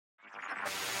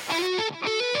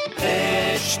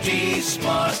HT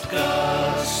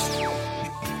Smartcast.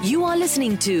 You are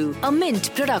listening to a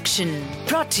Mint production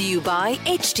brought to you by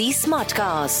HT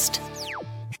Smartcast.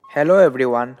 Hello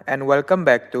everyone and welcome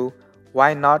back to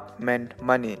Why Not Mint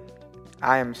Money.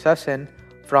 I am Sashind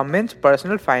from Mint's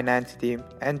personal finance team,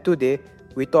 and today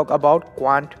we talk about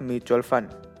Quant Mutual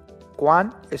Fund.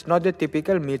 Quant is not the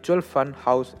typical mutual fund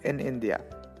house in India.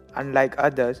 Unlike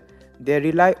others, they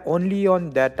rely only on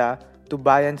data to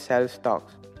buy and sell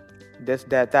stocks. This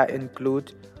data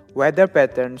includes weather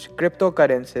patterns,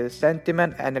 cryptocurrencies,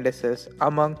 sentiment analysis,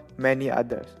 among many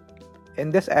others. In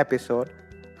this episode,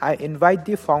 I invite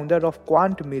the founder of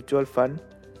Quant Mutual Fund,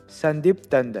 Sandeep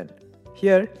Tandon.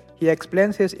 Here, he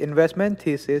explains his investment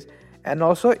thesis and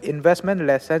also investment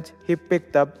lessons he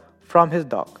picked up from his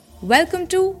dog. Welcome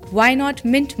to Why Not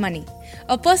Mint Money,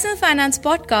 a personal finance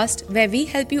podcast where we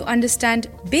help you understand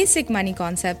basic money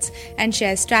concepts and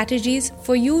share strategies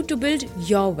for you to build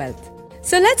your wealth.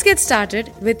 So let's get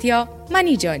started with your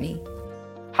money journey.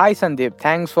 Hi Sandeep,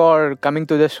 thanks for coming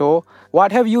to the show.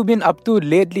 What have you been up to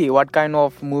lately? What kind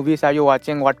of movies are you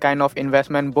watching? What kind of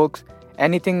investment books?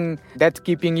 Anything that's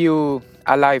keeping you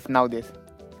alive nowadays?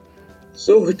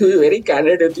 So to be very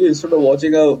candid with you, instead of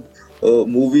watching a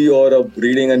movie or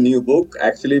reading a new book,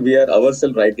 actually we are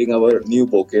ourselves writing our new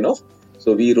book,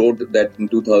 So we wrote that in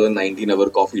 2019,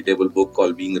 our coffee table book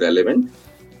called Being Relevant.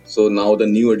 So now the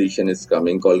new edition is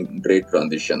coming called Great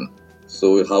Transition.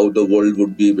 So how the world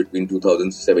would be between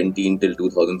 2017 till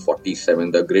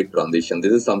 2047, the Great Transition.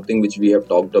 This is something which we have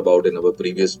talked about in our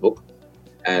previous book.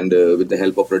 And with the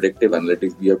help of predictive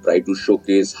analytics, we have tried to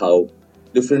showcase how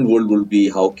different world will be,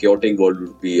 how chaotic world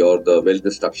will be, or the wealth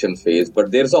destruction phase.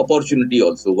 But there's opportunity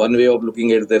also. One way of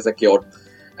looking at it, there's a chaos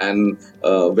and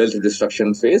wealth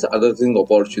destruction phase. Other thing,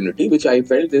 opportunity, which I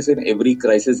felt is in every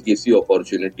crisis gives you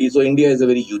opportunity. So India is a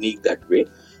very unique that way.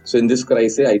 So in this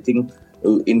crisis, I think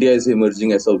India is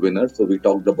emerging as a winner. So we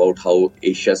talked about how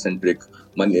Asia-centric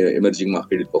emerging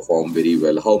market will perform very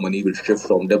well, how money will shift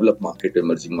from developed market to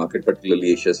emerging market,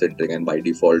 particularly Asia-centric, and by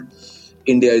default,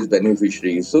 India is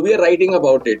beneficiary. So we are writing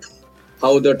about it,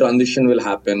 how the transition will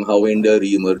happen, how India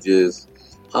re-emerges,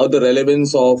 how the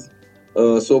relevance of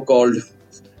so-called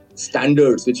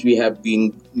standards which we have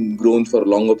been grown for a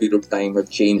longer period of time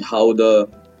have changed, how the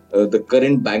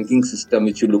current banking system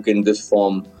which you look in this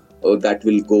form that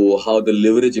will go, how the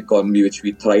leverage economy which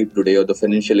we thrive today, or the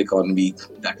financial economy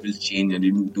that will change and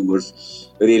move towards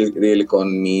real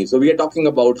economy. So we are talking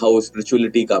about how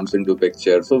spirituality comes into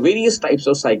picture. So various types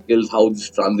of cycles, how this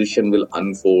transition will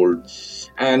unfold,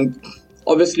 and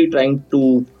obviously trying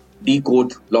to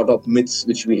decode a lot of myths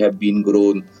which we have been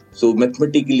grown. So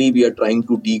mathematically we are trying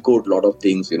to decode a lot of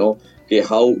things,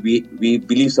 how we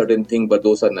believe certain things, but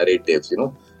those are narratives,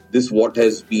 This what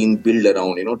has been built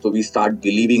around, so we start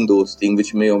believing those things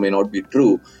which may or may not be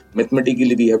true.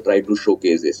 Mathematically, we have tried to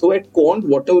showcase it. So at Quant,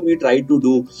 whatever we try to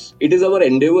do, it is our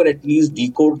endeavor at least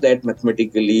decode that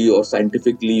mathematically or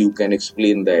scientifically, you can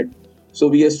explain that. So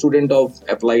we are a student of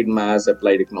applied maths,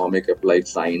 applied economic, applied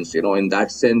science, in that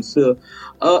sense,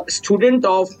 a student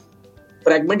of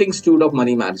pragmatic institute of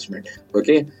money management,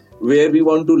 where we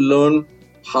want to learn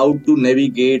how to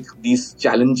navigate these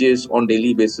challenges on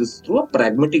daily basis through a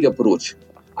pragmatic approach.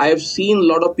 I have seen a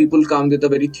lot of people come with a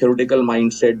very theoretical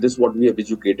mindset. This is what we have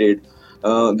educated.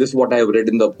 This is what I have read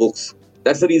in the books.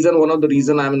 That's the reason, one of the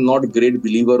reason I'm not a great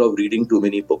believer of reading too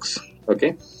many books.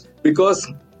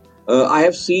 Because I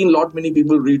have seen many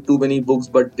people read too many books,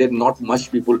 but there not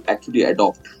much people actually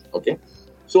adopt.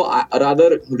 So I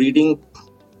rather reading,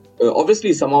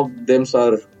 obviously some of them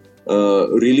are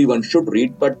really one should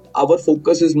read, but our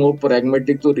focus is more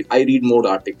pragmatic. So I read more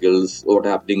articles, what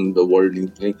happening in the world,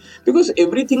 because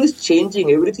everything is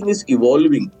changing, everything is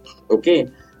evolving.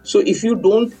 So if you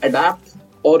don't adapt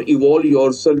or evolve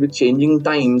yourself with changing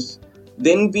times,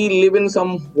 then we live in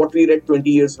what we read 20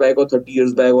 years back or 30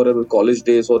 years back, or our college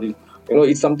days, or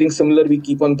it's something similar we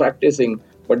keep on practicing.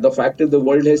 But the fact is the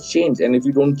world has changed, and if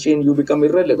you don't change, you become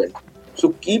irrelevant. So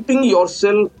keeping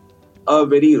yourself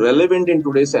very relevant in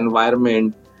today's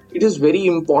environment, it is very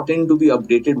important to be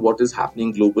updated what is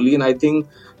happening globally. And I think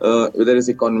whether it's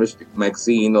Economist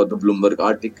magazine or the Bloomberg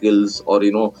articles, or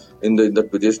in the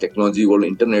today's technology world,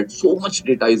 internet, so much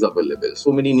data is available,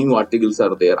 so many new articles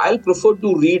are there. I'll prefer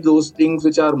to read those things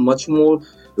which are much more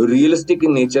realistic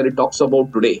in nature. It talks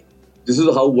about today. This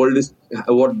is how world is,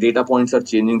 what data points are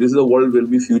changing. This is the world will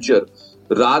be future,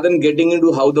 rather than getting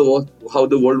into how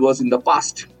the world was in the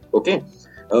past.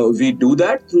 We do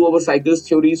that through our cycles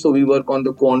theory. So we work on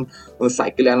the quant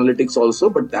cycle analytics also,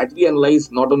 but that we analyze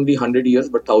not only 100 years,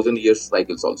 but 1,000 years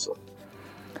cycles also.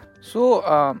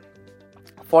 So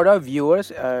for our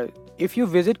viewers, if you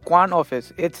visit Quant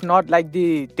office, it's not like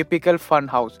the typical fund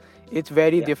house. It's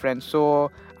very different.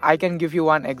 So I can give you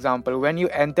one example. When you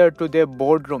enter to their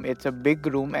boardroom, it's a big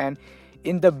room, and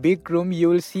in the big room you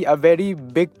will see a very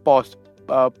big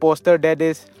poster that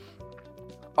is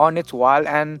on its wall,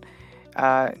 and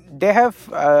they have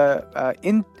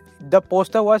in the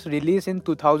poster was released in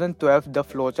 2012, the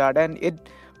flowchart, and it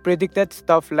predicted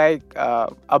stuff like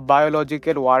a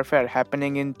biological warfare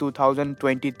happening in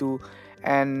 2022,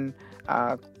 and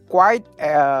quite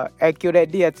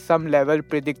accurately at some level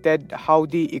predicted how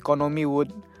the economy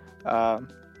would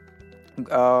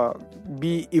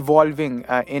be evolving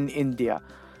in India.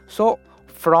 So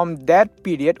from that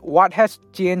period, what has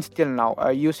changed till now?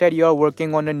 You said you are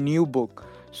working on a new book.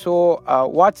 So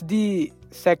what's the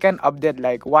second update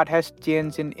like? What has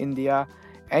changed in India?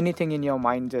 Anything in your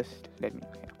mind? Just let me know.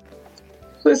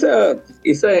 So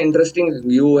it's a interesting.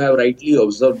 You have rightly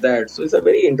observed that. So it's a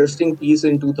very interesting piece.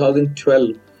 In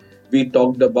 2012, we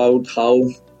talked about how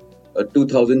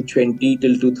 2020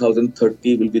 till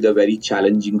 2030 will be the very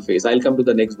challenging phase. I'll come to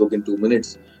the next book in 2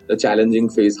 minutes. The challenging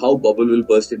phase, how bubble will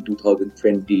burst in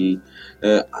 2020,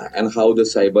 and how the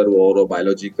cyber war or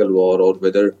biological war or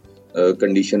weather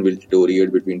condition will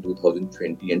deteriorate between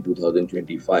 2020 and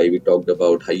 2025. We talked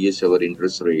about highest ever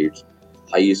interest rates,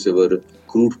 highest ever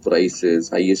crude prices,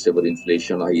 highest ever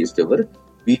inflation, highest ever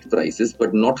wheat prices,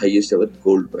 but not highest ever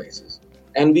gold prices.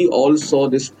 And we all saw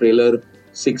this trailer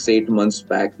 6-8 months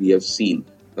back. We have seen.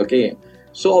 Okay.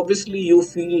 So obviously you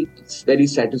feel very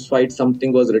satisfied.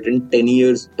 Something was written 10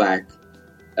 years back.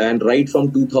 And right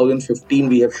from 2015,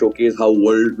 we have showcased how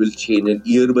world will change. And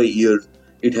year by year,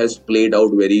 it has played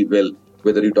out very well.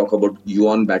 Whether you talk about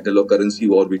yuan battle or currency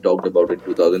war, we talked about in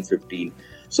 2015.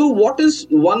 So what is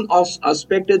one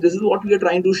aspect? This is what we are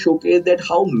trying to showcase, that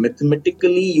how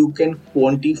mathematically you can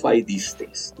quantify these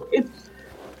things. Okay?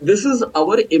 This is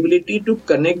our ability to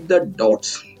connect the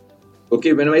dots.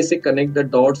 Okay, when I say connect the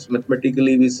dots,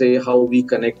 mathematically we say how we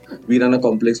connect. We run a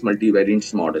complex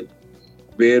multivariance model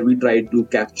where we try to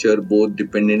capture both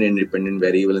dependent and independent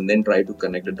variable and then try to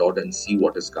connect the dot and see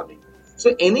what is coming.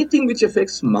 So anything which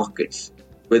affects markets,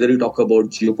 whether you talk about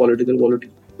geopolitical volatility,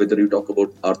 whether you talk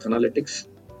about earth analytics,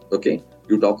 okay,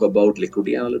 you talk about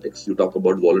liquidity analytics, you talk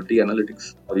about volatility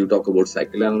analytics, or you talk about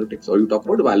cycle analytics, or you talk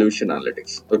about valuation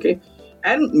analytics, okay,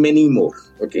 and many more,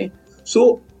 okay.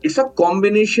 So it's a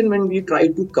combination when we try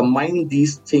to combine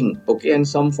these things, okay, and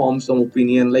some form, some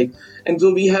opinion, like, and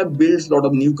so we have built a lot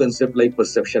of new concept like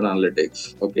perception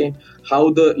analytics, okay.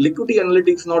 How the liquidity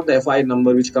analytics, not the FI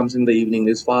number which comes in the evening,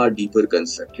 is far deeper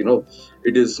concept, you know.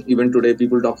 It is, even today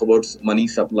people talk about money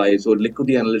supply, so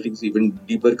liquidity analytics even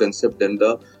deeper concept than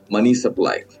the money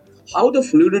supply. How the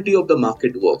fluidity of the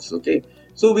market works, okay.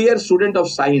 So we are student of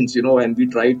science, you know, and we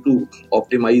try to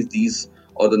optimize these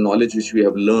or the knowledge which we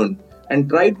have learned and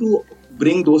try to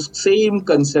bring those same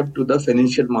concept to the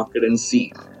financial market and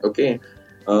see, okay.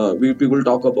 People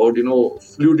talk about, you know,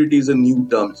 fluidity is a new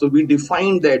term. So we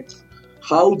define that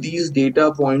how these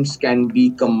data points can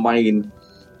be combined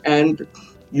and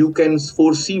you can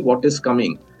foresee what is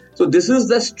coming. So this is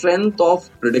the strength of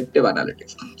predictive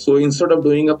analytics. So instead of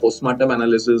doing a postmortem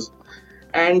analysis,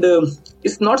 and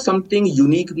it's not something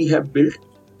unique we have built.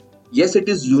 Yes, it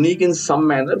is unique in some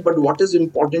manner, but what is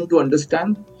important to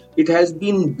understand, it has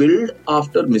been built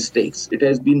after mistakes. It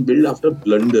has been built after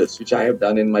blunders, which I have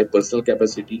done in my personal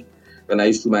capacity when I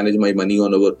used to manage my money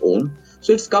on our own.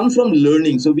 So it's come from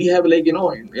learning. So we have, like, you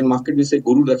know, in market we say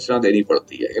Guru Rakshana deni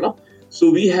padti hai, you know. So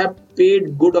we have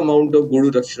paid good amount of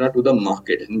Guru Rakshana to the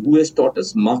market. And who has taught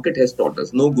us? Market has taught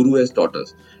us. No guru has taught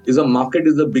us. The market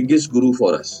is the biggest guru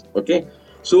for us. Okay.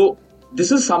 So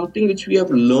this is something which we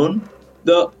have learned.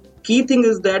 The key thing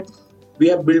is that we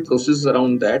have built processes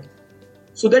around that.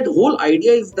 So that whole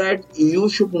idea is that you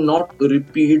should not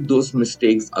repeat those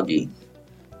mistakes again.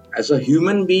 As a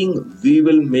human being, we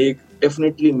will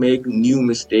definitely make new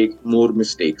mistakes, more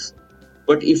mistakes.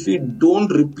 But if we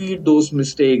don't repeat those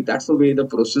mistakes, that's the way the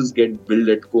process gets built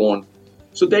at Quant.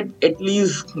 So that at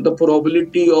least the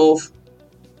probability of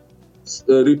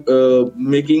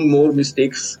making more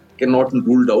mistakes cannot be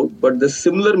ruled out, but the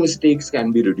similar mistakes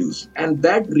can be reduced. And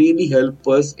that really helps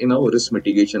us in our risk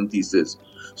mitigation thesis.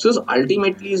 So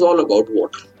ultimately is all about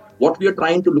what we are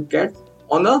trying to look at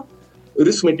on a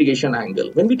risk mitigation angle.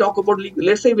 When we talk about,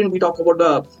 let's say when we talk about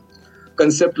the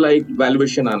concept like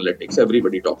valuation analytics,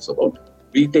 everybody talks about,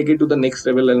 we take it to the next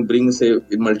level and bring, say,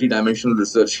 in multidimensional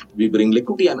research, we bring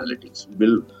liquidity analytics, we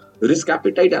build risk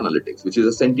appetite analytics, which is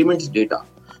a sentiments data.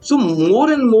 So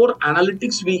more and more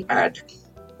analytics we add,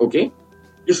 okay,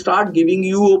 to start giving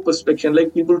you a perspective.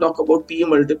 Like people talk about P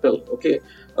multiple,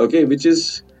 okay, which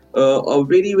is a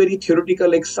very, very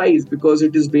theoretical exercise because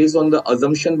it is based on the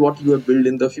assumption what you have built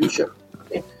in the future.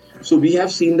 Okay? So we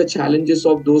have seen the challenges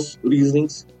of those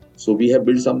reasonings. So we have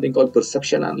built something called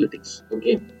perception analytics.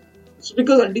 Okay. So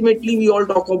because ultimately we all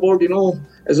talk about,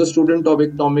 as a student of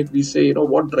economics, we say,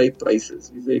 what drive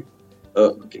prices? We say,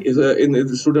 in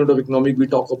the student of economics, we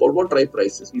talk about what drive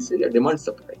prices. We say, demand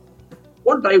supply.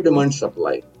 What drive demand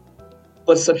supply?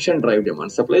 Perception drive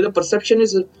demand supply. The perception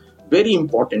is very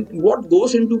important. What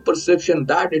goes into perception,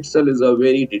 that itself is a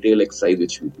very detailed exercise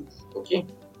which we do. Okay.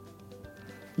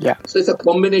 Yeah. So it's a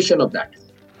combination of that.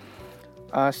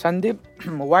 Sandeep,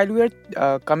 while we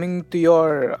are coming to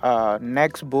your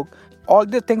next book, all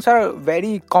the things are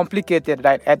very complicated,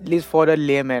 right? At least for a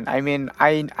layman. I mean,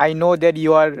 I know that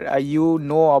you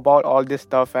know about all this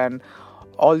stuff, and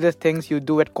all the things you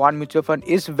do at Quant Mutual Fund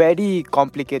is very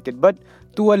complicated. But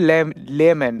to a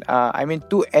layman, I mean,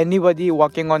 to anybody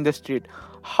walking on the street,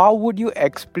 how would you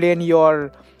explain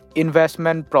your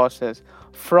investment process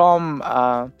from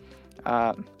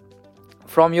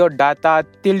your data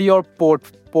till your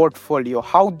portfolio?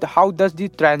 How does the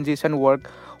transition work?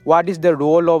 What is the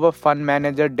role of a fund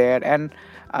manager there? And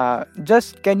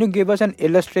just can you give us an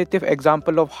illustrative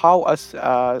example of how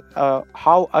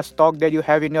a stock that you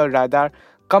have in your radar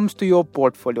comes to your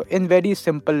portfolio in very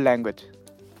simple language?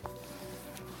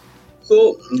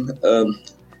 So,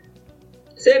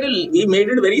 we made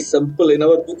it very simple in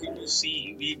our book. If you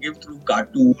see, we give through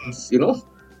cartoons,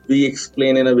 we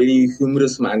explain in a very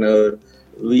humorous manner.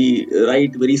 We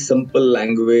write very simple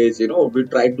language, we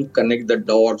try to connect the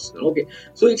dots. Okay.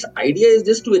 So its idea is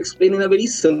just to explain in a very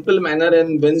simple manner,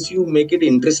 and once you make it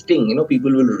interesting,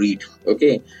 people will read.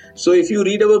 Okay. So if you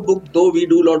read our book, though we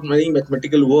do many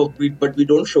mathematical work, but we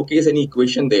don't showcase any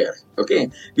equation there. Okay.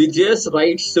 We just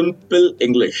write simple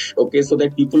English. Okay. So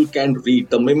that people can read.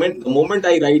 The moment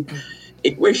I write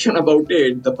equation about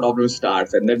it, the problem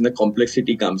starts, and then the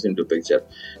complexity comes into picture.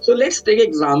 So let's take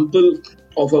example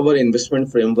of our investment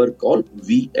framework called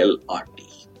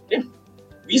VLRT. Okay,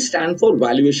 V stand for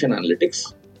valuation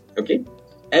analytics. Okay,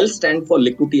 L stand for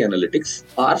liquidity analytics.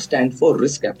 R stand for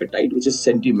risk appetite, which is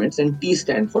sentiments, and T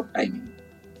stand for timing.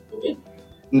 Okay,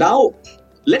 now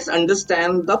let's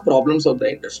understand the problems of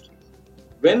the industry.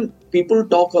 When people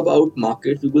talk about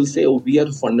market, people say, "Oh, we are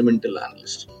fundamental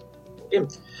analysts." Okay,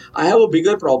 I have a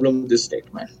bigger problem with this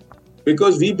statement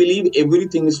because we believe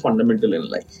everything is fundamental in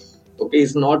life. Okay,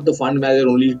 it's not the fund manager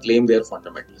only claim they are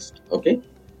fundamentalist. Okay,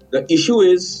 the issue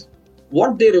is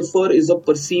what they refer is a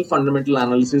perceived fundamental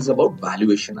analysis about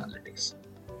valuation analytics.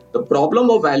 The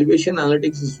problem of valuation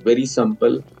analytics is very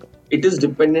simple. It is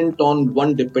dependent on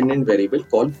one dependent variable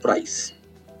called price.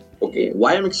 Okay,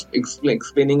 why I'm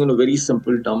explaining in a very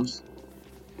simple terms.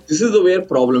 This is the where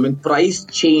problem. When price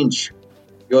change,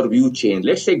 your view change.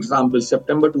 Let's say example,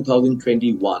 September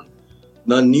 2021.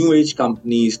 The new age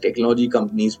companies, technology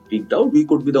companies peaked out. We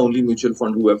could be the only mutual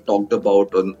fund who have talked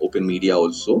about on open media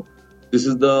also. This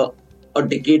is a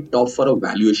decade top for a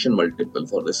valuation multiple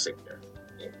for this sector.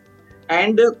 Okay.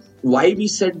 And why we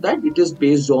said that? It is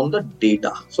based on the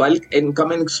data. So I'll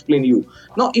come and explain you.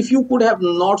 Now, if you could have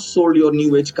not sold your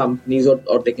new age companies or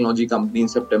technology company in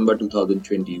September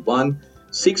 2021,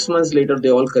 6 months later, they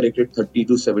all corrected 30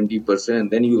 to 70%. And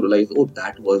then you realize, oh,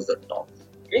 that was the top.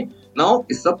 Okay. Now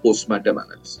it's the postmortem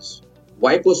analysis.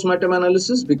 Why postmortem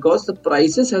analysis? Because the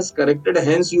prices has corrected.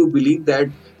 Hence, you believe that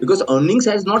because earnings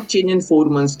has not changed in 4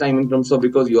 months' time in terms of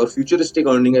because your futuristic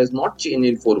earning has not changed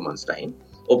in 4 months' time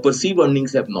or perceived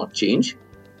earnings have not changed.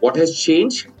 What has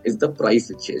changed is the price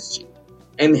which has changed.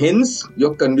 And hence,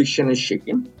 your conviction is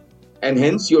shaken. And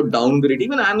hence, you're downgrading.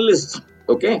 Even analysts,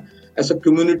 okay, as a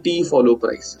community follow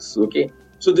prices. Okay.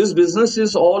 So this business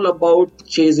is all about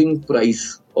chasing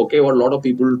price. Okay, or a lot of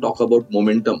people talk about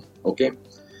momentum. Okay,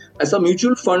 as a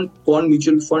mutual fund, Quant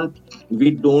Mutual Fund, we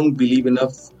don't believe in a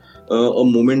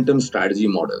momentum strategy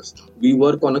models. We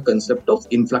work on a concept of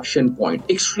inflection point.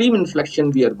 Extreme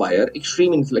inflection, we are buyer.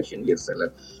 Extreme inflection, we are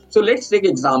seller. So let's take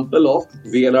example of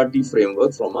VLRT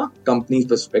framework from a company's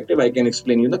perspective. I can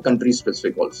explain you the country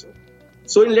specific also.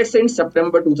 So let's say in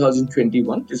September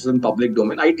 2021, this is in public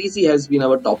domain. ITC has been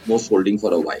our topmost holding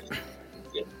for a while.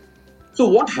 So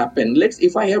what happened?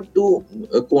 If I have to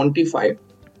quantify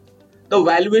the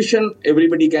valuation,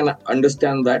 everybody can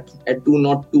understand that at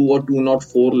 202 or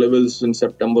 204 levels in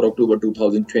September, October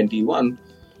 2021,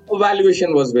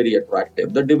 valuation was very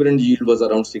attractive. The dividend yield was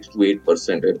around 6 to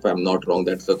 8%. If I'm not wrong,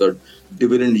 that's the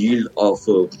dividend yield of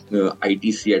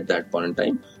ITC at that point in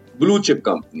time. Blue chip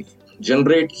company.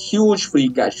 generate huge free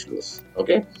cash flows.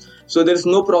 Okay, so there is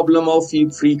no problem of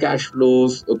free cash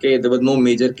flows. Okay, there was no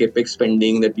major capex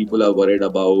spending that people are worried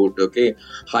about. Okay,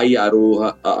 high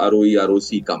ROE,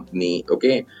 ROC company.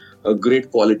 Okay, a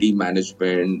great quality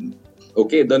management.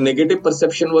 Okay, the negative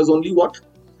perception was only what?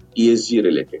 ESG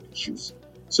related issues.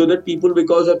 So that people,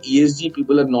 because of ESG,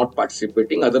 people are not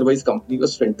participating. Otherwise, company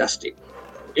was fantastic.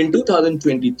 In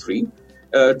 2023,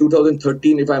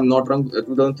 2013, if I'm not wrong,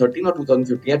 2013 or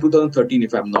 2015, yeah, 2013,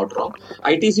 if I'm not wrong,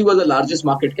 ITC was the largest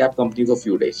market cap company for a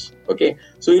few days. Okay,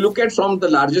 so you look at from the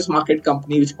largest market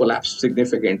company which collapsed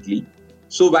significantly.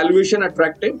 So valuation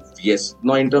attractive, yes.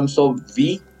 Now in terms of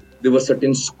there was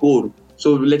certain score.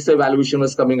 So let's say valuation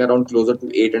was coming around closer to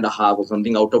 8.5 or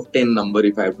something out of 10 number.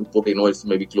 If I have to put, it's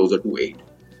maybe closer to 8.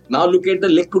 Now look at the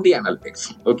liquidity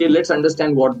analytics. Okay, let's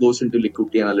understand what goes into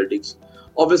liquidity analytics.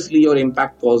 Obviously, your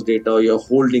impact cost data, your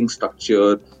holding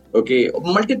structure, okay,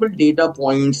 multiple data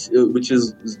points which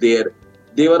is there.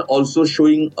 They were also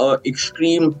showing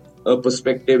extreme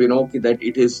perspective, that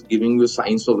it is giving you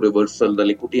signs of reversal. The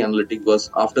liquidity analytic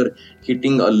was, after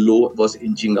hitting a low, was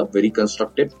inching up, very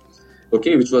constructive,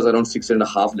 okay, which was around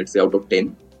 6.5, let's say, out of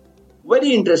 10.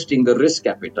 Very interesting, the risk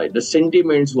appetite, the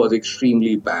sentiments was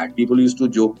extremely bad. People used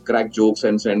to crack jokes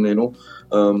and send,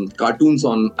 cartoons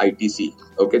on ITC.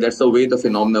 Okay, that's the way the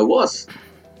phenomena was.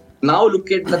 Now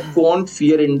look at the Quant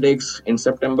Fear Index in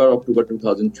September-October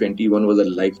 2021 was a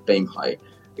lifetime high.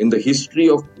 In the history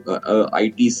of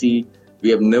ITC, we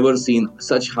have never seen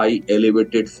such high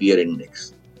elevated fear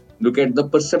index. Look at the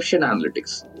perception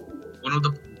analytics. One of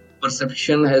the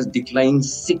perception has declined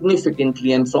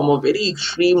significantly, and from a very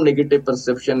extreme negative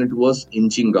perception, it was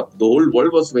inching up. The whole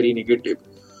world was very negative.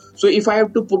 So if I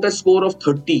have to put a score of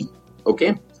 30,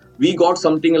 okay, we got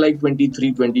something like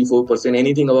 23, 24%.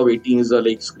 Anything above 18 is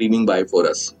like screaming by for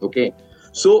us. Okay,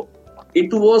 so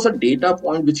it was a data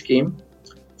point which came.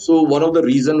 So one of the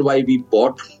reasons why we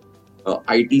bought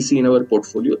ITC in our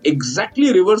portfolio,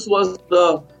 exactly reverse was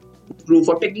the true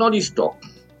for technology stock.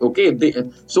 Okay,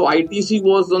 so ITC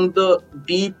was on the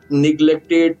deep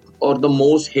neglected or the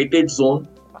most hated zone.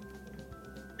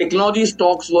 Technology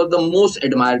stocks were the most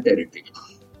admired territory.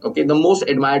 Okay, the most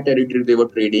admired territory they were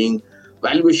trading.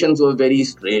 Valuations were very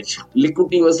stretched.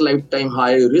 Liquidity was lifetime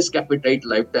high. Risk appetite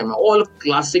lifetime high. All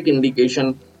classic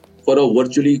indication for a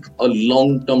virtually a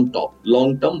long-term top,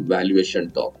 long-term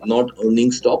valuation top, not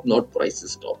earnings top, not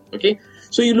prices top. Okay,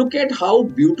 so you look at how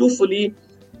beautifully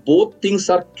both things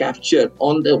are captured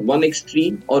on the one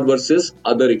extreme or versus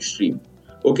other extreme.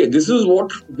 Okay, this is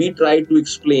what we try to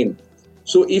explain.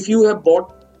 So if you have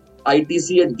bought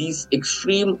ITC at these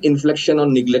extreme inflection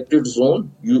on neglected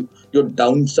zone, your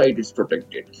downside is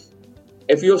protected.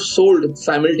 If you have sold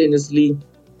simultaneously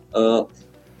a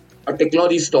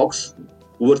technology stocks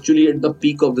virtually at the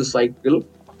peak of the cycle,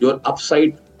 your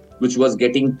upside, which was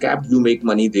getting capped, you make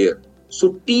money there.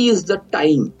 So T is the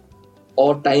time,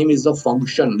 or time is a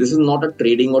function. This is not a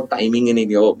trading or timing in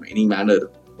any manner.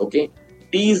 Okay,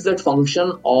 T is that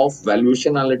function of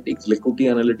valuation analytics, liquidity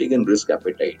analytics, and risk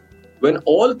appetite. When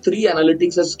all three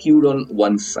analytics are skewed on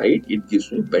one side, it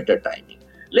gives me better timing.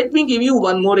 Let me give you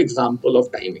one more example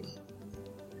of timing.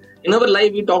 In our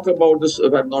life, we talk about this,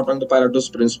 if I'm not on the Pareto's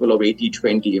principle of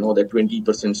 80-20, that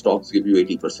 20% stocks give you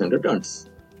 80% returns.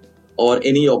 Or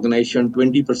any organization,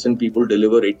 20% people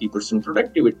deliver 80%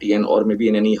 productivity, and or maybe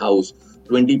in any house,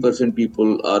 20%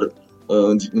 people are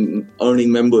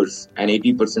earning members and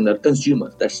 80% are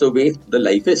consumers. That's the way the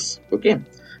life is. Okay.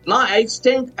 Now I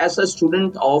extend as a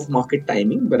student of market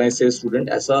timing. When I say student,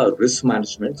 as a risk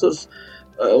management. So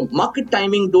market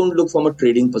timing, don't look from a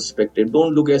trading perspective.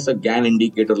 Don't look as a GAN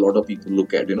indicator. A lot of people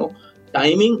look at,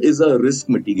 timing is a risk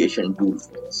mitigation tool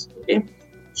for us. Okay.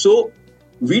 So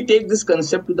we take this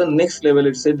concept to the next level.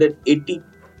 It said that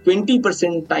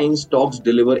 20% time stocks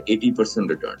deliver 80%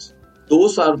 returns.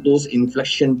 Those are those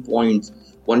inflection points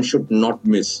one should not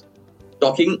miss.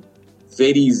 Talking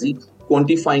very easy,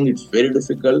 quantifying it's very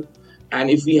difficult. And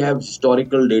if we have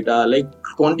historical data, like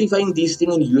quantifying these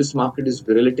things in US market is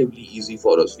relatively easy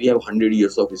for us. We have 100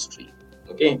 years of history.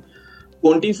 Okay.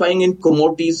 Quantifying in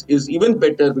commodities is even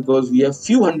better because we have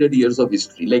few hundred years of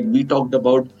history. Like we talked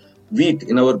about wheat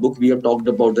in our book, we have talked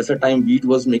about there's a time wheat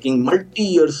was making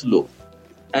multi-years low.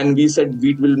 And we said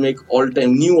wheat will make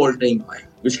new all-time high,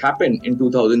 which happened in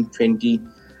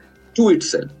 2022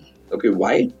 itself. Okay,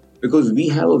 why? Because we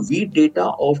have a wheat data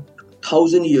of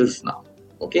 1,000 years now.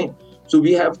 Okay, so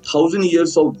we have 1,000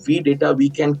 years of wheat data. We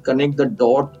can connect the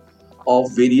dot of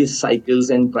various cycles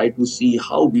and try to see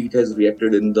how wheat has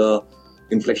reacted in the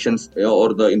inflections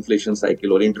or the inflation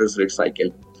cycle or interest rate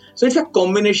cycle. So it's a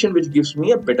combination which gives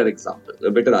me a better example,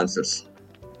 better answers.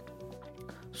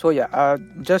 So yeah,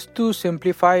 just to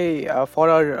simplify for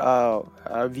our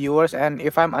viewers, and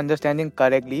if I'm understanding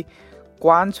correctly,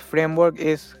 Quant's framework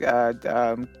called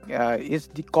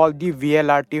the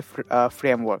VLRT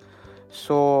framework.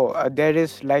 So there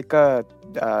is like a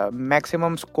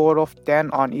maximum score of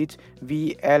 10 on each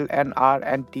V, L, and R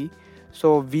and T.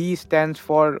 So V stands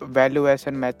for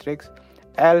valuation metrics,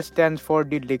 L stands for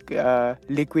the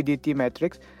liquidity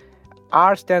metrics,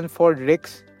 R stands for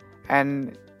risks,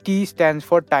 and T stands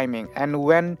for timing. And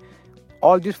when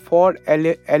all these four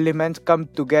elements come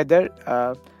together,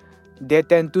 they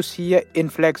tend to see an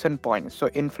inflection point. So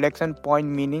inflection point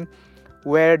meaning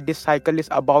where this cycle is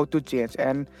about to change,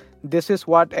 and this is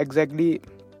what exactly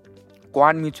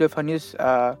Quant Mutual Fund is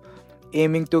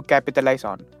aiming to capitalize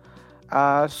on.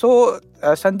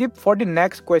 Sandeep, for the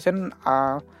next question,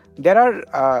 there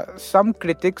are some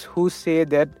critics who say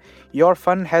that your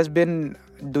fund has been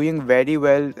doing very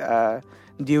well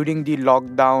during the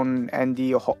lockdown and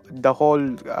the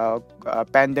whole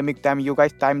pandemic time. You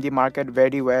guys timed the market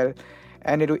very well,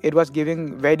 and it was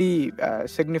giving very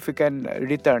significant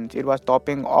returns. It was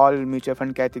topping all mutual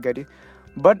fund categories,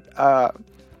 but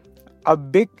a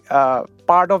big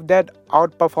part of that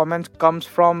outperformance comes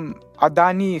from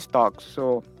Adani stocks.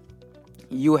 So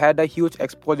you had a huge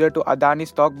exposure to Adani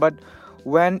stock, but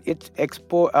when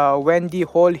when the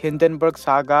whole Hindenburg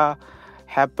saga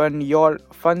happened, your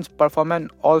fund's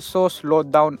performance also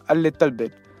slowed down a little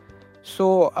bit.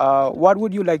 So what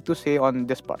would you like to say on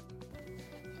this part?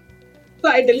 So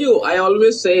I tell you, I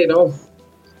always say,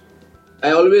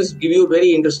 I always give you a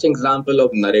very interesting example of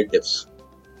narratives.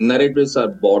 Narratives are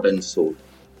bought and sold.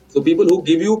 So people who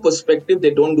give you perspective, they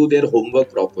don't do their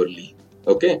homework properly.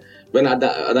 Okay, when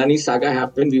Adani saga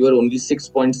happened, we were only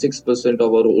 6.6%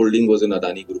 of our holding was in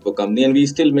Adani Group of Company, and we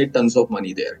still made tons of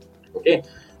money there. Okay,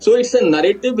 so it's a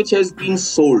narrative which has been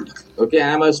sold. Okay, I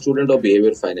am a student of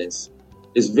behavior finance.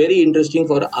 It's very interesting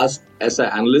for us as an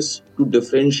analyst to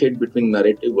differentiate between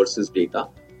narrative versus data.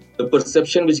 The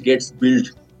perception which gets built,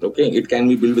 okay, it can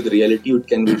be built with reality, it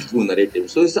can be through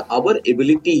narrative. So it's our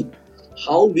ability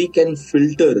how we can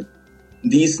filter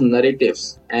these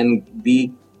narratives and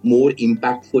be more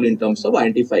impactful in terms of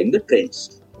identifying the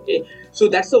trends. Okay, so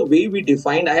that's the way we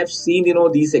define. I have seen,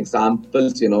 these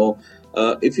examples.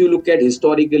 If you look at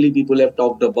historically, people have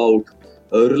talked about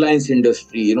Reliance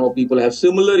Industry. People have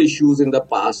similar issues in the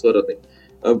past or other.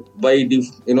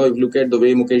 If you look at the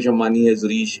way Mukesh Ambani has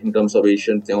reached in terms of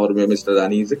Asian or Mr.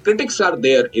 Adani, the critics are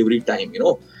there every time.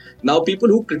 Now people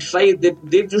who criticize,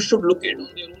 they just should look at on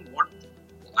their own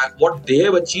what they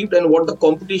have achieved and what the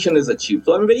competition has achieved.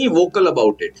 So I'm very vocal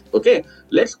about it. Okay,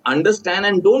 let's understand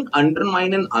and don't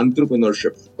undermine an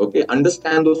entrepreneurship. Okay,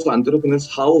 understand those entrepreneurs,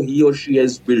 how he or she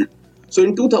has built. So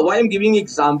why I'm giving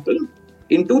example.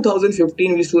 In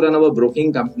 2015, we used to run our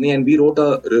broking company and we wrote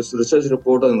a research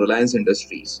report on Reliance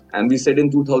Industries. And we said in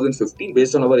 2015,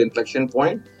 based on our inflection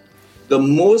point, the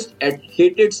most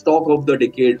hated stock of the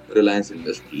decade, Reliance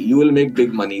Industry. You will make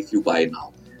big money if you buy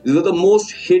now. This was the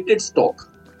most hated stock.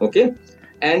 Okay.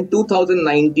 And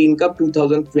 2019,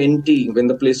 2020, when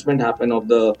the placement happened of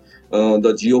the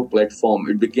Geo platform,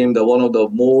 it became one of the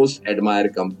most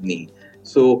admired company.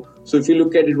 So if you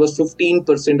look at it, was 15%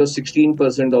 or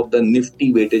 16% of the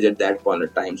Nifty weightage at that point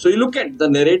of time. So you look at the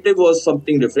narrative was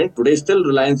something different. Today, still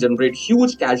Reliance generate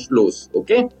huge cash flows.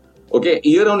 Okay.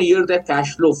 Year on year, that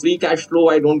cash flow, free cash flow,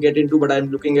 I don't get into, but I'm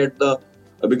looking at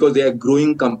because they are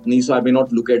growing companies, so I may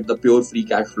not look at the pure free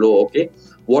cash flow. Okay.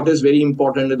 What is very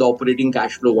important is the operating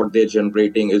cash flow, what they're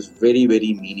generating is very,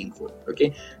 very meaningful.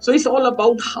 Okay. So it's all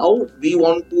about how we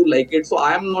want to like it. So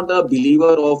I am not a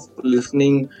believer of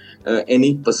listening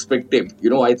any perspective.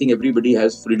 I think everybody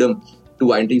has freedom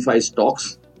to identify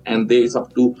stocks, and it's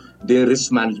up to their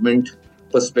risk management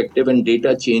perspective and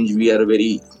data change.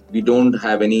 We don't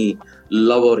have any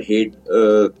love or hate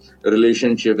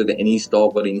relationship with any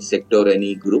stock or any sector or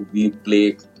any group.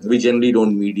 We generally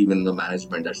don't meet even the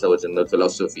management. That's our general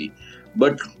philosophy.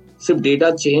 But if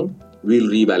data change, we'll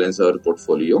rebalance our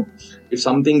portfolio. If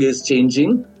something is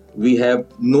changing, we have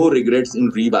no regrets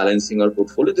in rebalancing our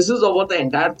portfolio. This is about the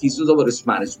entire thesis of our risk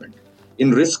management.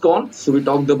 In risk on, so we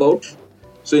talked about.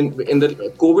 So in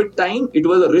the COVID time, it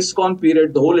was a risk on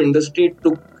period. The whole industry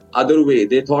took other way.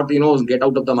 They thought, get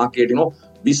out of the market.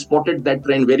 We spotted that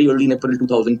trend very early in April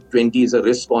 2020 is a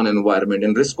risk on environment.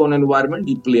 In risk on environment,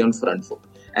 we play on front foot,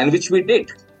 and which we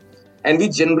did. And we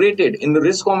generated in the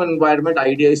risk on environment.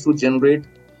 Idea is to generate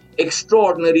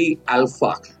extraordinary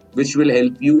alpha, which will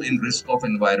help you in risk of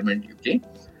environment. Okay.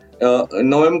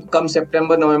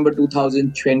 September, November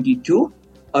 2022,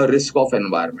 a risk of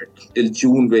environment. Till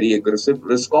June, very aggressive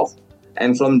risk of.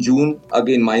 And from June,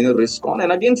 again, minor risk on.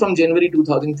 And again, from January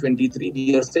 2023,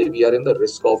 we are in the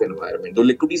risk off environment. The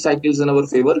liquidity cycle is in our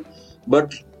favor,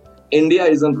 but India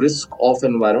is in risk off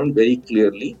environment very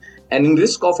clearly. And in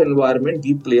risk off environment,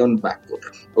 we play on back foot.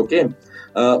 Okay.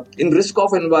 In risk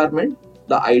off environment,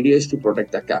 the idea is to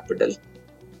protect the capital.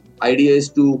 Idea is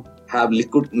to have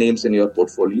liquid names in your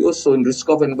portfolio. So in risk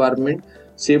off environment,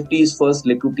 safety is first,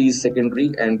 liquidity is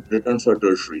secondary, and returns are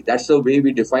tertiary. That's the way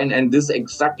we define, and this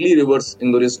exactly reverse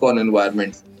in the risk on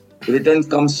environment. Return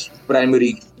comes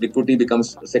primary, liquidity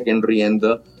becomes secondary, and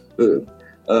the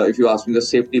if you ask me, the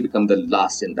safety becomes the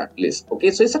last in that list.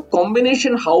 Okay, so it's a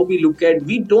combination how we look at.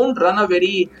 We don't run a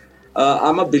very.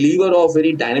 I'm a believer of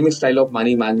very dynamic style of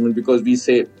money management, because we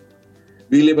say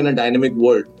we live in a dynamic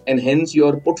world, and hence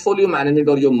your portfolio management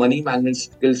or your money management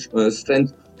skills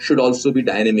strength should also be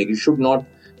dynamic. It should not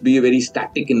be very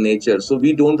static in nature. So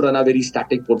we don't run a very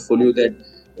static portfolio that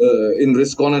in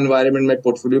risk on environment, my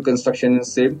portfolio construction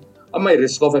is same, or my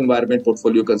risk of environment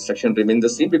portfolio construction remain the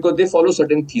same, because they follow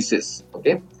certain thesis.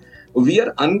 Okay, we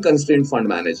are unconstrained fund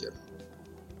manager.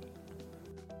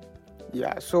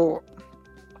 Yeah, so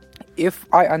if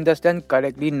I understand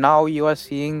correctly, now you are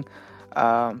seeing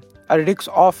a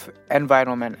risk-off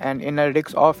environment, and in a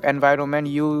risk-off environment,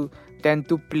 you tend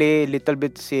to play a little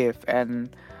bit safe,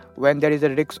 and when there is a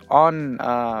risk-on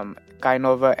kind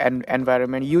of an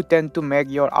environment, you tend to make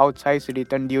your outsized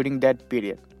return during that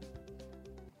period.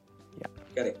 Yeah,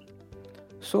 correct.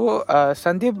 So,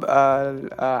 Sandeep,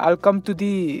 I'll come to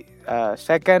the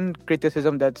second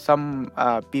criticism that some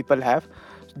people have.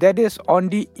 That is on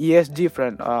the ESG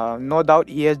front. No doubt,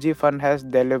 ESG fund has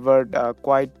delivered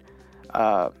quite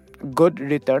good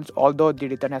returns, although the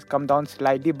return has come down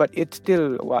slightly, but it's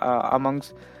still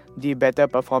amongst the better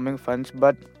performing funds.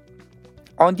 But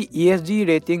on the ESG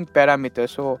rating parameter,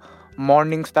 so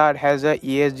Morningstar has a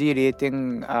ESG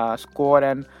rating score,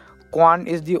 and Quant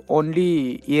is the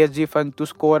only ESG fund to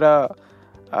score a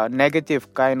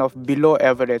negative, kind of below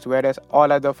average, whereas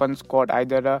all other funds scored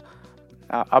either a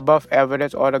above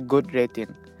average or a good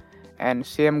rating. And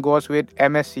same goes with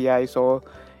MSCI. So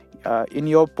in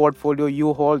your portfolio,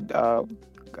 you hold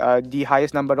the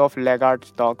highest number of laggard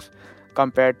stocks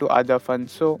compared to other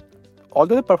funds. So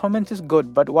although the performance is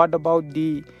good, but what about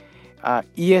the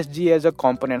ESG as a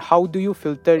component? How do you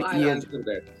filter ESG?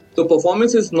 That. So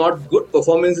performance is not good.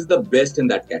 Performance is the best in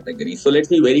that category. So let's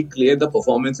be very clear. The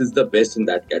performance is the best in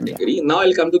that category. Yeah. Now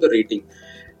I'll come to the rating.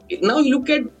 Now look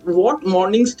at what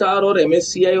Morningstar or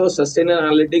MSCI or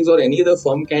Sustainalytics or any other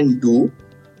firm can do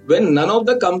when none of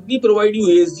the company provide you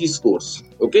ESG scores.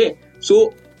 Okay,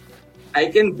 so I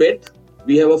can bet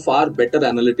we have a far better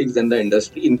analytics than the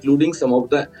industry, including some of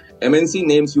the MNC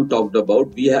names you talked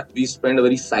about. We spend a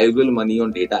very sizable money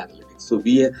on data analytics. So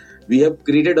we have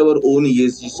created our own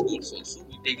ESG scores also.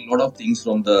 We take a lot of things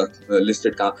from the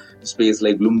listed space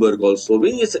like Bloomberg also.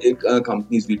 Various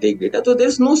companies we take data. So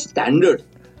there's no standard.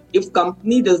 If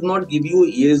company does not give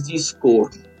you ESG score,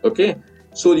 okay,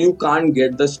 so you can't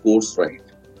get the scores right.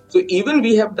 So even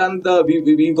we have done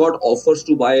we got offers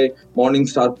to buy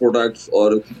Morningstar products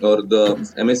or the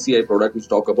MSCI product which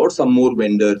talk about some more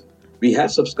vendors. We have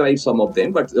subscribed some of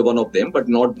them, but one of them, but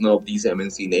not none of these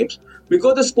MNC names,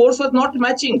 because the scores were not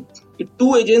matching.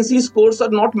 Two agency scores are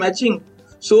not matching.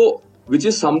 So which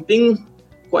is something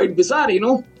quite bizarre,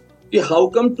 How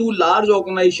come two large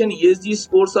organization ESG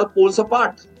scores are poles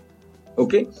apart?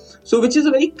 Okay, so which is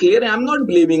very clear. I'm not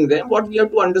blaming them. What we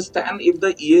have to understand, if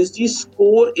the ESG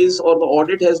score is or the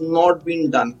audit has not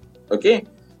been done, okay,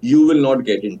 you will not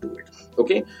get into it.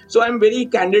 Okay, so I'm very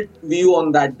candid view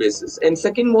on that basis. And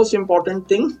second most important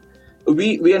thing,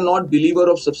 we are not believer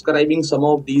of subscribing some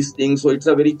of these things. So it's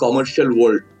a very commercial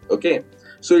world. Okay,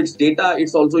 so it's data.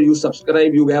 It's also you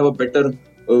subscribe, you have a better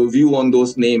view on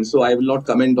those names. So I will not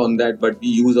comment on that, but we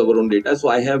use our own data. So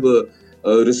I have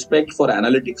respect for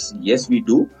analytics. Yes, we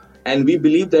do. And we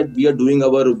believe that we are doing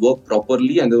our work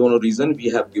properly. And there's one reason we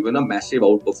have given a massive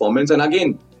outperformance. And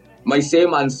again, my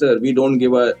same answer, we don't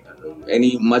give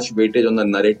any much weightage on the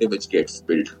narrative which gets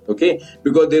built. Okay,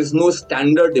 because there's no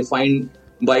standard defined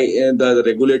by the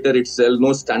regulator itself,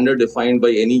 no standard defined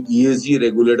by any ESG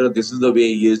regulator. This is the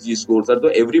way ESG scores are. So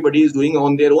everybody is doing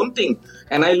on their own thing.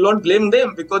 And I will not blame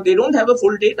them because they don't have a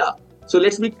full data. So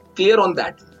let's be clear on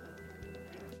that.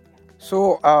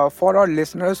 So, for our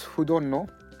listeners who don't know,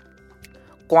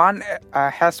 Quant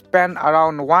has spent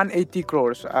around 180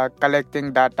 crores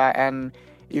collecting data, and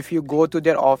if you go to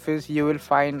their office, you will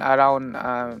find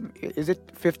around, is it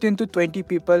 15 to 20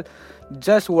 people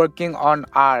just working on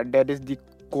R, that is the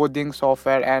coding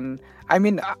software. And I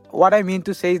mean, what I mean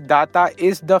to say is data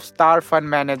is the star fund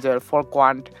manager for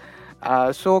Quant.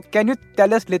 So can you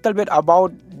tell us a little bit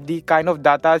about the kind of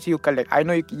data you collect? I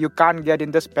know you can't get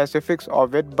in the specifics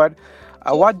of it, but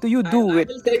what do you do I with?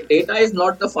 will say data is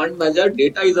not the fund manager.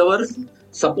 Data is our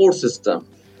support system.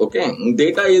 Okay,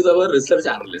 data is our research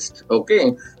analyst.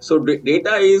 Okay, so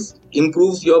data is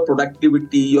improves your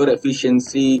productivity, your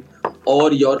efficiency,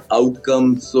 or your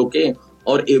outcomes. Okay,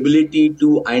 or ability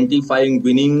to identifying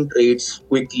winning trades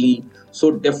quickly.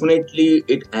 So definitely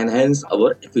it enhances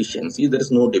our efficiency. There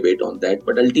is no debate on that.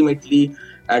 But ultimately,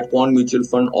 at Quant Mutual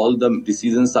Fund, all the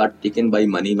decisions are taken by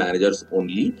money managers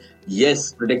only.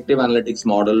 Yes, predictive analytics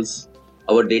models,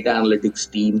 our data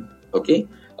analytics team. Okay,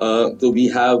 so we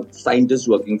have scientists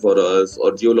working for us,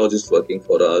 or geologists working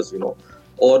for us,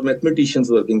 or mathematicians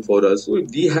working for us. So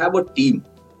we have a team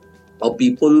of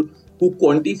people who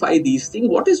quantify these things.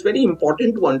 What is very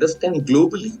important to understand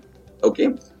globally,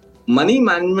 okay, money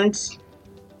managements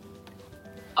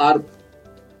are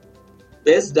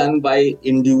best done by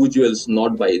individuals,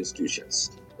 not by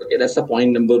institutions. Okay, that's the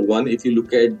point number one. If you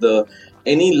look at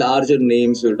any larger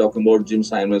names, we're talking about Jim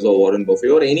Simons or Warren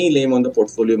Buffett or any name on the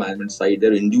portfolio management side,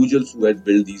 they're individuals who have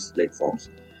built these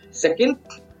platforms. Second,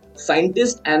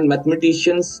 scientists and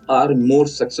mathematicians are more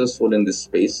successful in this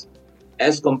space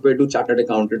as compared to chartered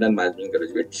accountant and management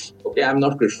graduates. Okay, I'm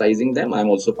not criticizing them. I'm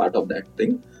also part of that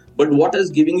thing. But what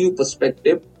is giving you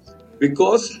perspective?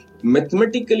 Because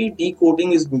mathematically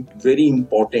decoding is very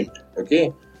important.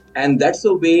 Okay, and that's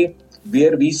the way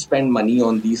where we spend money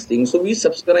on these things. So we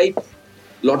subscribe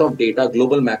a lot of data,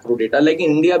 global macro data. Like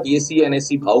in India, BSE,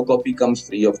 NSE, Bhav copy comes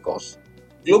free of cost.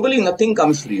 Globally, nothing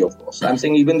comes free of cost. I'm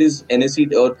saying even this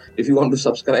NSE, or if you want to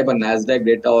subscribe a NASDAQ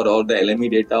data or the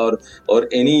LME data or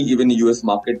any even US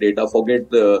market data, forget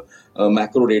the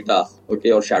macro data,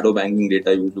 okay, or shadow banking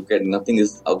data, you look at, nothing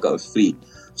is free.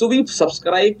 So we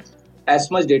subscribe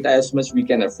as much data as much we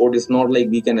can afford. It's not like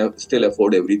we can still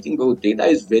afford everything, because data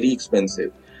is very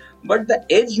expensive. But the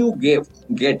edge you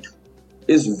get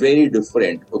is very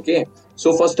different, okay?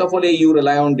 So first of all, you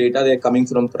rely on data, they're coming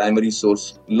from primary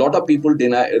source. A lot of people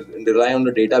rely on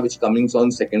the data which comes on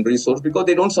secondary source because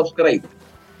they don't subscribe.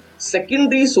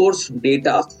 Secondary source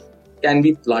data can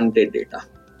be planted data.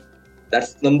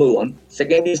 That's number one.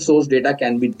 Secondary source data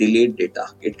can be delayed data.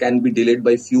 It can be delayed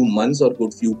by few months or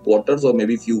few quarters or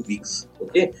maybe few weeks,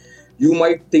 okay? You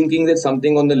might thinking that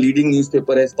something on the leading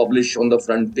newspaper has published on the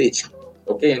front page,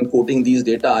 okay, and quoting these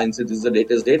data and say this is the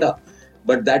latest data.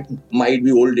 But that might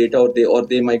be old data, or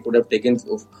they might could have taken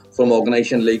from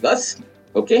organization like us.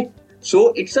 Okay,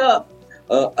 so it's a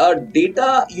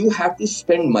data, you have to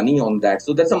spend money on that.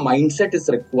 So that's a mindset is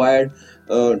required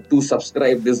to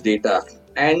subscribe this data,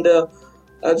 and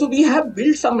so we have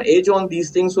built some edge on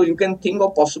these things. So you can think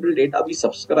of possible data we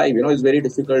subscribe. It's very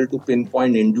difficult to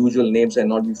pinpoint individual names and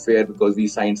not be fair because we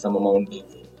signed some amount of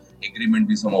agreement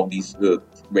with some of these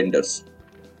vendors.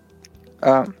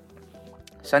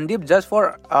 Sandeep, just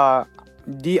for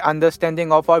the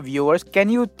understanding of our viewers, can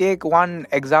you take one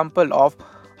example of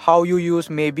how you use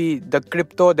maybe the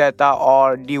crypto data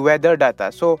or the weather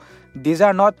data? So these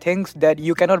are not things that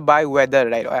you cannot buy weather,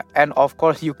 right? And of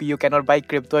course, you cannot buy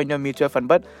crypto in your mutual fund,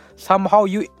 but somehow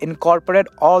you incorporate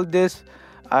all this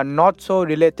not so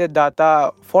related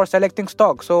data for selecting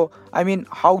stocks. So, I mean,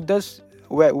 how does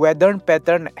weather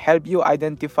pattern help you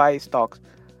identify stocks?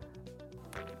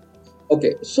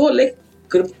 Okay, so like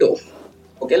crypto.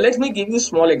 Okay, let me give you a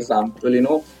small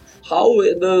example. How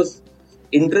the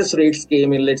interest rates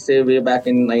came in, let's say, way back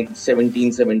in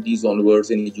 1770s onwards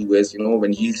in the US,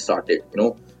 when yield started.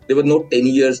 There were no 10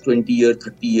 years, 20 years,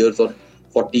 30 years or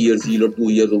 40 years yield or 2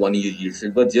 years or 1 year yields.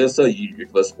 It was just a yield,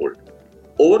 it was hold.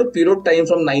 Over a period of time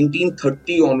from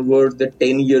 1930 onwards, the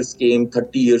 10 years came,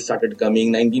 30 years started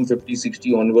coming, 1950,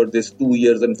 60 onwards, this 2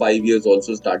 years and 5 years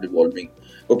also started evolving.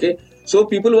 Okay, so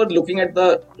people were looking at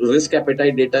the risk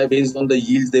appetite data based on the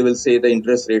yields. They will say the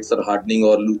interest rates are hardening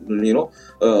or,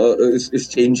 is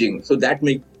changing. So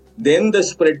then the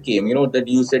spread came, that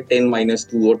you said 10 minus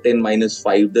 2 or 10 minus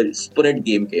 5, the spread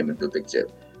game came into the picture.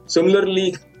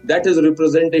 Similarly, that is a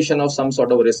representation of some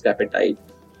sort of risk appetite.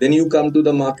 Then you come to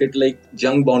the market like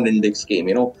junk bond index came,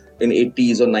 in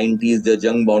 80s or 90s, the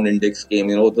junk bond index came,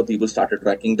 the people started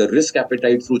tracking the risk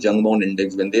appetite through junk bond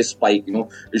index. When they spike,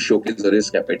 it showcases the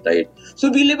risk appetite. So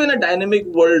we live in a dynamic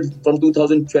world. From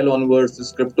 2012 onwards,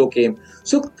 this crypto came.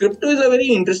 So crypto is a very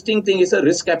interesting thing. It's a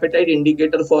risk appetite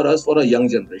indicator for us, for a young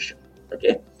generation.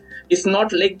 Okay. It's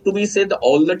not like to be said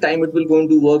all the time it will going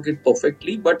to work it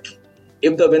perfectly, but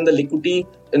when the liquidity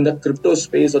in the crypto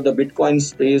space or the Bitcoin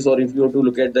space, or if you have to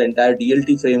look at the entire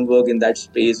DLT framework in that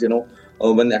space,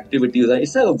 when activities are,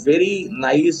 it's a very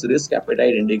nice risk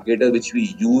appetite indicator which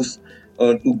we use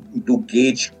to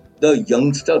gauge the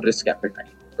youngster risk appetite.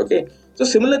 Okay. So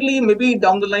similarly, maybe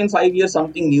down the line, 5 years,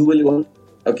 something new will evolve.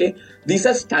 Okay. These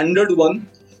are standard one.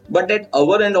 But at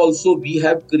our end also, we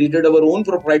have created our own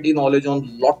proprietary knowledge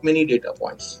on lot many data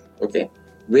points. Okay.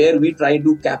 Where we try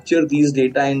to capture these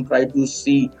data and try to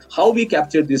see how we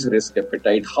capture this risk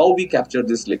appetite, how we capture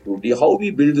this liquidity, how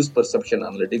we build this perception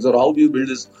analytics, or how we build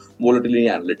this volatility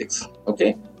analytics,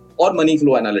 okay, or money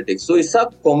flow analytics. So it's a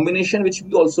combination which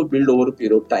we also build over a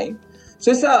period of time.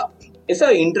 So it's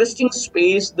a interesting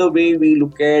space, the way we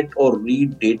look at or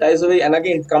read data is a way, and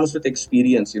again, it comes with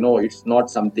experience, it's not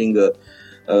something,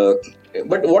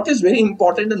 but what is very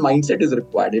important and mindset is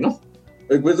required,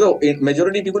 because the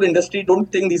majority people in industry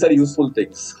don't think these are useful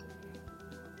things.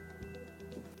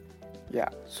 Yeah.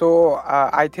 So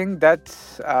I think that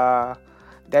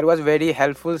was very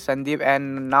helpful, Sandeep.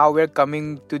 And now we're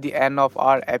coming to the end of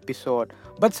our episode.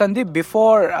 But Sandeep,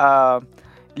 before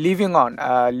leaving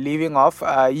off,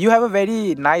 you have a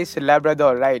very nice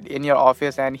Labrador, right, in your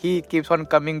office, and he keeps on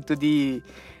coming to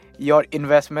your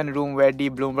investment room where the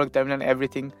Bloomberg terminal and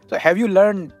everything. So have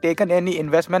you taken any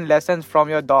investment lessons from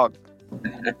your dog?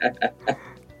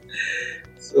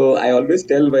 So I always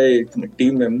tell my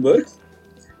team members,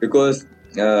 because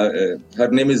her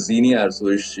name is Xenia,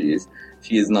 so she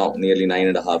is now nearly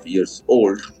 9.5 years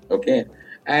old, okay,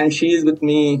 and she is with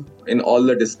me in all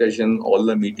the discussion, all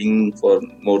the meeting for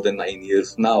more than 9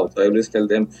 years now. So I always tell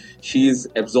them she is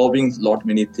absorbing lot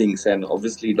many things, and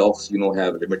obviously dogs,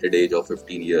 have limited age of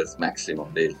 15 years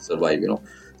maximum they survive,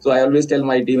 So I always tell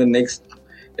my team,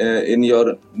 in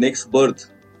your next birth,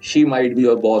 she might be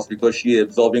your boss, because she is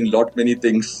absorbing lot many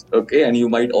things, okay, and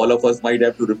all of us might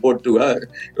have to report to her,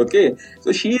 okay.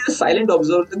 So she is a silent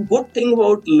observer. The good thing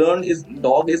about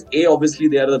dog is obviously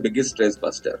they are the biggest stress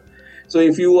buster. So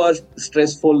if you are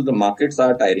stressful, the markets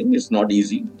are tiring. It's not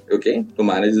easy, okay, to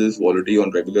manage this volatility on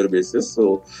regular basis.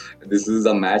 So this is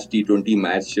a T20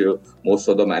 match. Most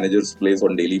of the managers plays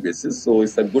on daily basis. So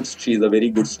she's a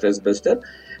very good stress buster.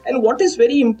 And what is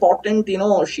very important,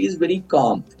 she is very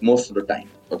calm most of the time.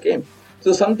 Okay.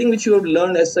 So something which you have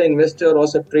learned as an investor or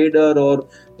as a trader or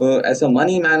as a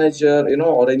money manager,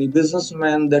 or any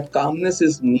businessman, that calmness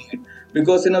is needed,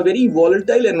 because in a very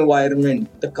volatile environment,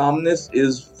 the calmness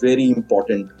is very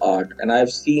important art. And I've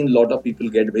seen a lot of people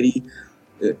get very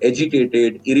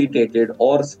agitated, irritated,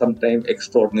 or sometimes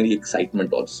extraordinary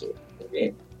excitement also.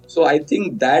 Okay. So I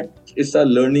think that is a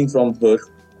learning from her,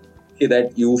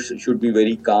 that you should be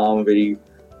very calm, very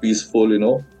peaceful,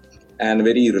 and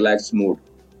very relaxed mood.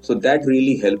 So that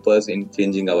really helps us in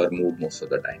changing our mood most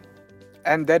of the time.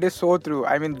 And that is so true.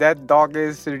 I mean, that dog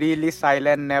is really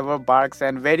silent, never barks,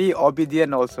 and very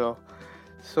obedient also.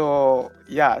 So,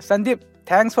 yeah, Sandeep,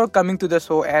 thanks for coming to the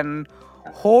show, and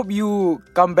hope you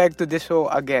come back to this show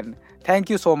again.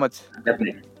 Thank you so much.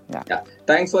 Definitely. Yeah.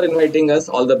 Thanks for inviting us.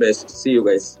 All the best. See you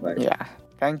guys. Bye. Yeah.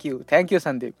 Thank you,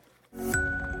 Sandeep.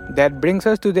 That brings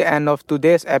us to the end of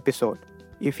today's episode.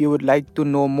 If you would like to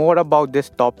know more about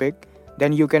this topic,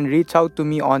 then you can reach out to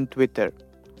me on Twitter.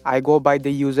 I go by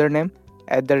the username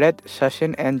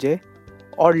 @Sashind NJ,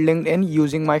 or LinkedIn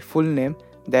using my full name,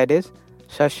 that is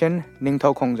Sashind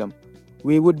Ningthoukhongjam.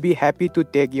 We would be happy to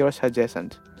take your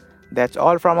suggestions. That's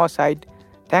all from our side.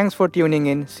 Thanks for tuning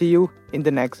in. See you in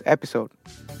the next episode.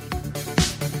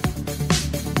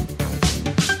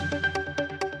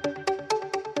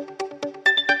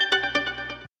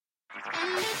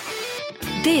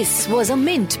 This was a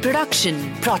Mint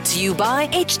production brought to you by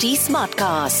HT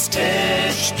Smartcast.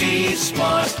 HT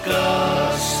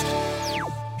Smartcast.